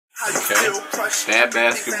Okay. Bad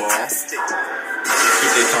basketball. Let's see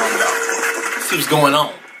what they talking about. Let's see what's going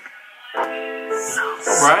on.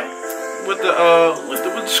 Alright. With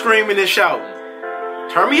the screaming and shouting.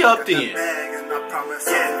 Turn me up then.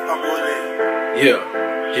 Yeah.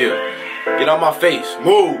 Get on my face.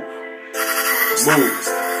 Move.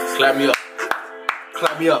 Clap me up.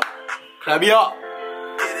 Clap me up. Clap me up.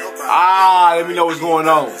 Ah, let me know what's going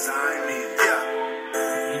on.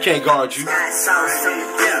 He can't guard you.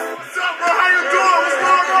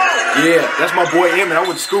 Yeah, that's my boy Emmett. I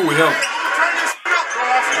went to school with him.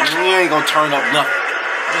 He ain't gonna turn up nothing. He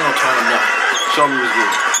ain't gonna turn up nothing. Show me what's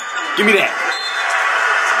good. Give me that.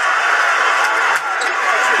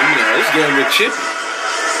 Give me that. This game with Chippy.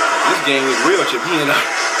 This game with real Chippy. He in the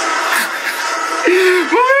my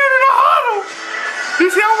man in the huddle. He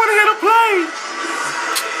said I wanna hit a play.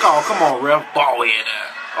 Oh, come on, ref. Ball in there.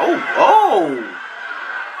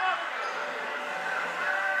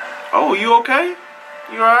 Oh, you okay?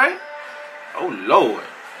 You alright? Oh Lord.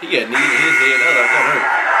 He got knee in his head. That hurt.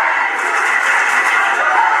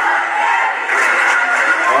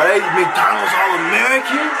 Oh, they McDonald's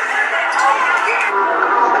All-American?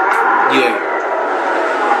 Yeah.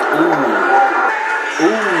 Ooh.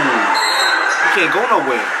 He can't go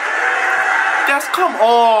nowhere. Come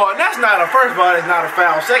on. That's not a first ball, that's not a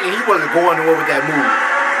foul. Second, he wasn't going nowhere with that move.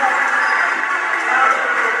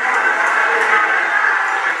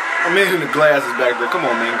 I'm in the glasses back there. Come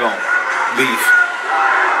on, man, go on. Leave.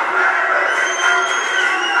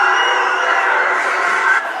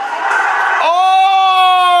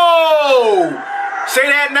 Oh! Say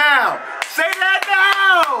that now. Say that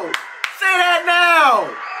now. Say that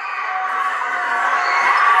now.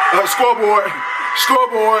 Scoreboard.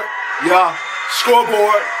 Yeah.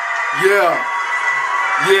 Scoreboard. Yeah,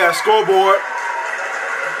 scoreboard.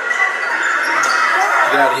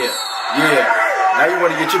 Get out of here. Yeah. Now you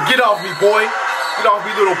want to get off me, boy. Get off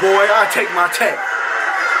me, little boy. I'll take my tech.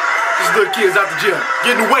 These little kids out the gym.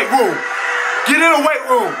 Get in the weight room. Get in the weight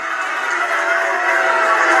room.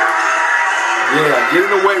 Yeah, get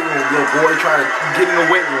in the weight room, little boy. Trying to get in the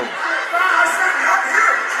weight room.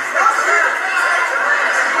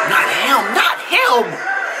 Not him.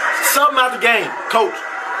 Sub him out the game, coach.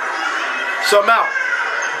 Sub him out.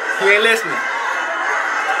 He ain't listening.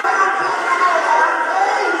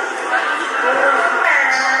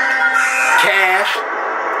 Cash.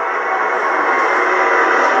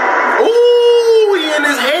 Ooh, he in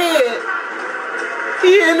his head.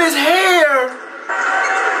 He in his hair.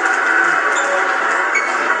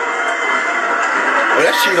 Oh,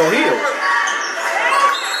 that shit on heels.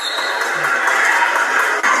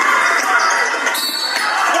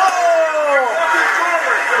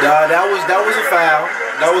 Nah, that was a foul.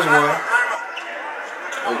 That was one.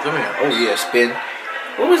 Oh, come here. Oh yeah, spin.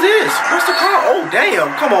 What was this? What's the call? Oh damn!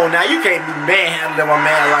 Come on now, you can't be manhandling my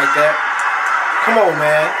man like that. Come on,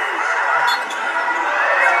 man.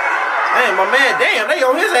 Hey, my man. Damn, they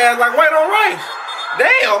on his ass like white on rice.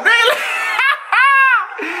 Damn, man.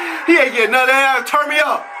 He ain't getting nothing. Turn me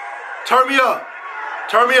up. Turn me up.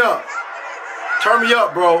 Turn me up. Turn me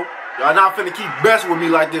up, bro. Y'all not finna keep messing with me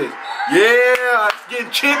like this. Yeah, it's getting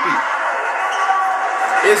chippy.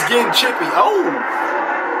 It's getting chippy. Oh.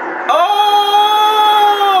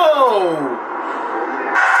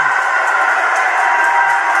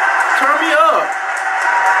 Turn me up.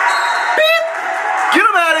 Beep. Get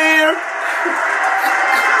him out of here.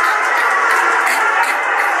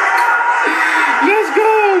 Let's go.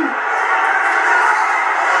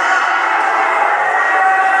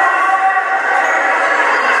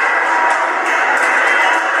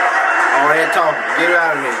 Talking. Get him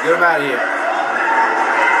out of here. Get him out of here.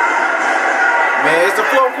 Man, it's the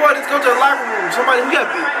fourth quarter. Let's go to the locker room. Somebody, we got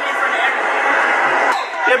beat.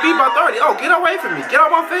 Yeah, beat by 30. Oh, get away from me. Get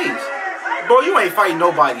out my face. Bro, you ain't fighting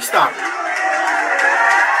nobody. Stop it.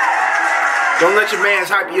 Don't let your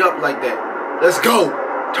mans hype you up like that. Let's go.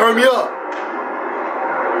 Turn me up.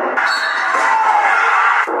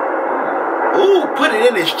 Ooh, put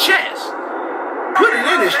it in his chest. Put it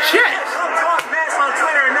in his chest.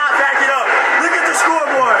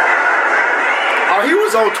 Scoreboard. Oh, he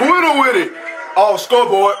was on Twitter with it. Oh,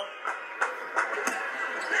 scoreboard.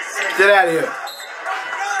 Get out of here.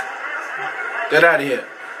 Get out of here.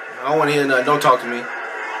 I don't want to hear nothing. Don't talk to me.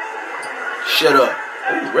 Shut up.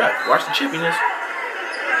 Oh, ref. Watch the chippiness.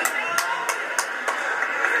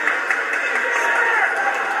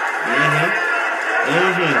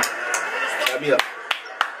 Cut me up.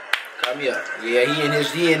 Cut me up. Yeah, he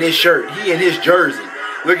in his shirt. He in his jersey.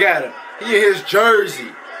 Look at him. He in his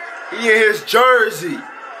jersey. He in his jersey.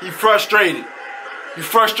 He frustrated. You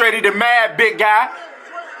frustrated and mad, big guy.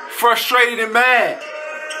 Frustrated and mad.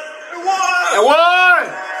 I won!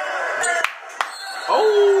 Oh!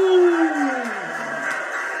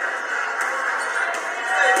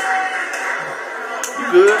 You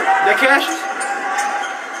good? That cashes?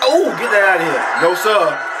 Oh, get that out of here. No,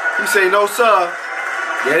 sir. He say no, sir.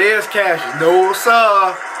 That is cashes. No,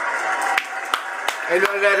 sir. Ain't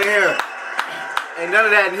none of that in here. Ain't none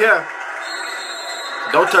of that in here.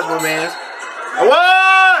 Don't touch my man's. I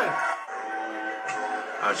won!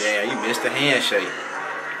 Oh, damn. You missed the handshake.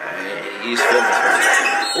 He's feeling hurt.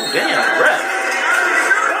 Oh, damn. Ref.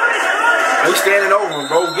 He's standing over him,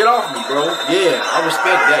 bro. Get off me, bro. Yeah, I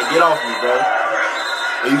respect that. Get off me, bro.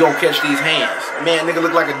 Or you gonna catch these hands. Man, nigga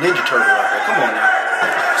look like a Ninja Turtle out there. Come on now.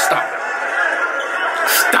 Stop it.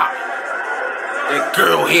 Stop it. That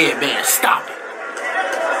girl head, man. Stop it.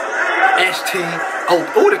 ST.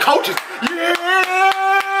 Oh, the coaches.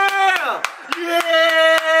 Yeah!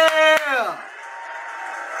 Yeah!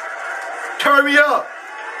 Turn me up.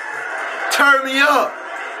 Turn me up.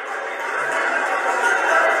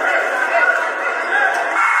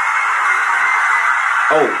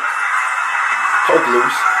 Oh. Poke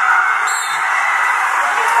loose.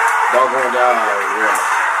 Doggone down.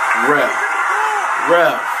 Ref.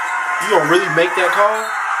 You gonna really make that call?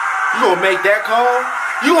 You gonna make that call?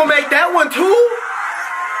 You gonna make that one too?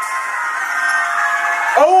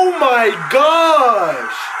 Oh my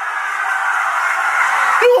gosh!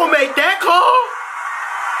 You gonna make that call?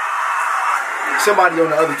 Somebody on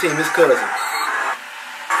the other team, his cousin.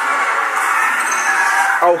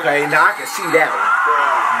 Okay, now I can see that one.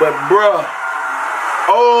 But bruh,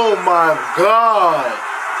 oh my God.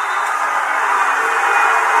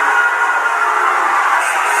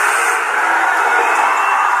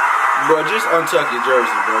 Bro, just untuck your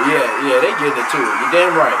jersey, bro. Yeah, they getting it too. You're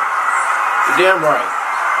damn right. You're damn right.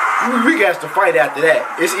 We got to fight after that.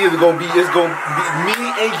 It's either gonna be me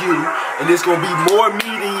and you, and it's gonna be more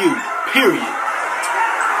me than you. Period.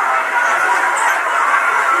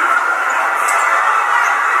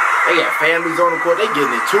 They got families on the court. They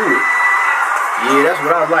getting into it. Yeah, that's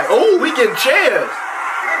what I was like. Oh, we getting chairs.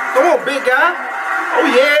 Come on, big guy. Oh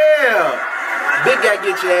yeah. Big guy,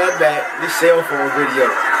 get your ass back. This cell phone video.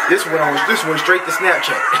 This one straight to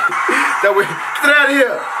Snapchat. That way, get out of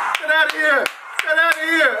here. Get out of here. Get out of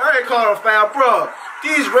here. I ain't calling a foul, bro.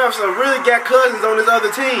 These refs have really got cousins on this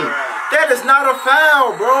other team. That is not a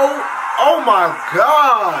foul, bro. Oh my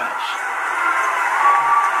gosh.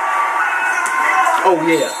 Oh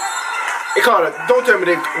yeah. They called it. Don't tell me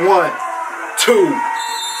they 1, 2.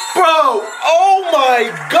 Bro, oh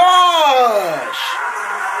my gosh.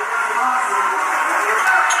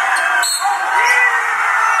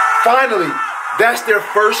 Finally, that's their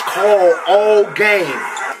first call all game.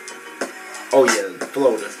 Oh yeah,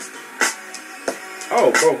 floater.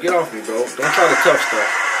 Oh, bro, get off me, bro. Don't try the tough stuff.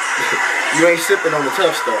 You ain't sipping on the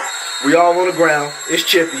tough stuff. We all on the ground. It's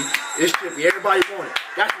Chippy. It's Chippy. Everybody want it.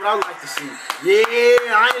 That's what I like to see. Yeah,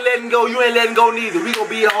 I ain't letting go. You ain't letting go neither. We gonna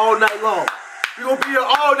be here all night long. We gonna be here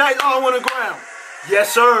all night long on the ground.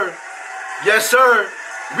 Yes, sir. Yes, sir.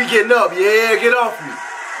 We getting up. Yeah, get off me.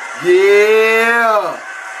 Yeah.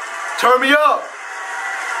 Turn me up.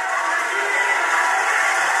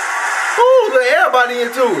 Ooh, look, everybody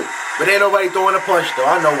into it. But ain't nobody throwing a punch, though.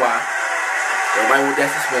 I know why. Everybody with that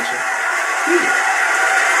suspension. Yeah.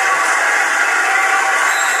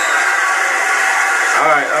 All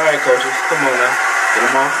right, coaches. Come on now. Get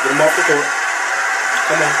them off the court.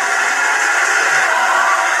 Come on.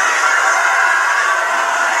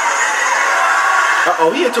 Uh-oh,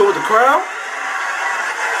 he into it with the crowd.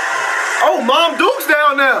 Oh, Mom Duke's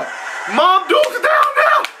down there. Mom Duke's down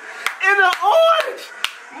there. In the orange.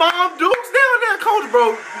 Mom Duke's down there. Coach,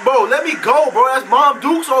 bro, let me go, bro. That's Mom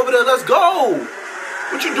Duke's over there. Let's go.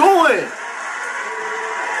 What you doing?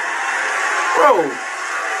 Bro,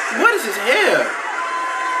 what is his hair?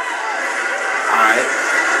 Alright.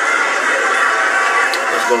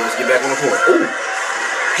 Let's go. Let's get back on the court. Ooh.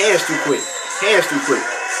 Hands too quick. Hands too quick.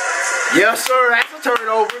 Yes, sir. That's a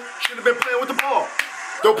turnover. Should have been playing with the ball.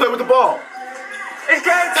 Don't play with the ball. It's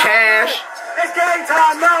game time. Cash. It's game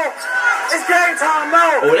time now. It's game time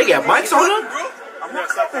now. Oh, they got mics on them? I'm not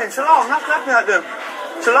clapping. Chill out. I'm not clapping at them.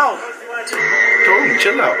 Chill out. Told him,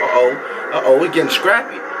 chill out. Uh-oh. Uh-oh, it's getting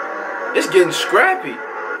scrappy. It's getting scrappy.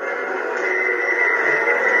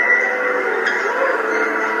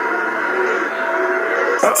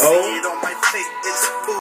 Uh-oh.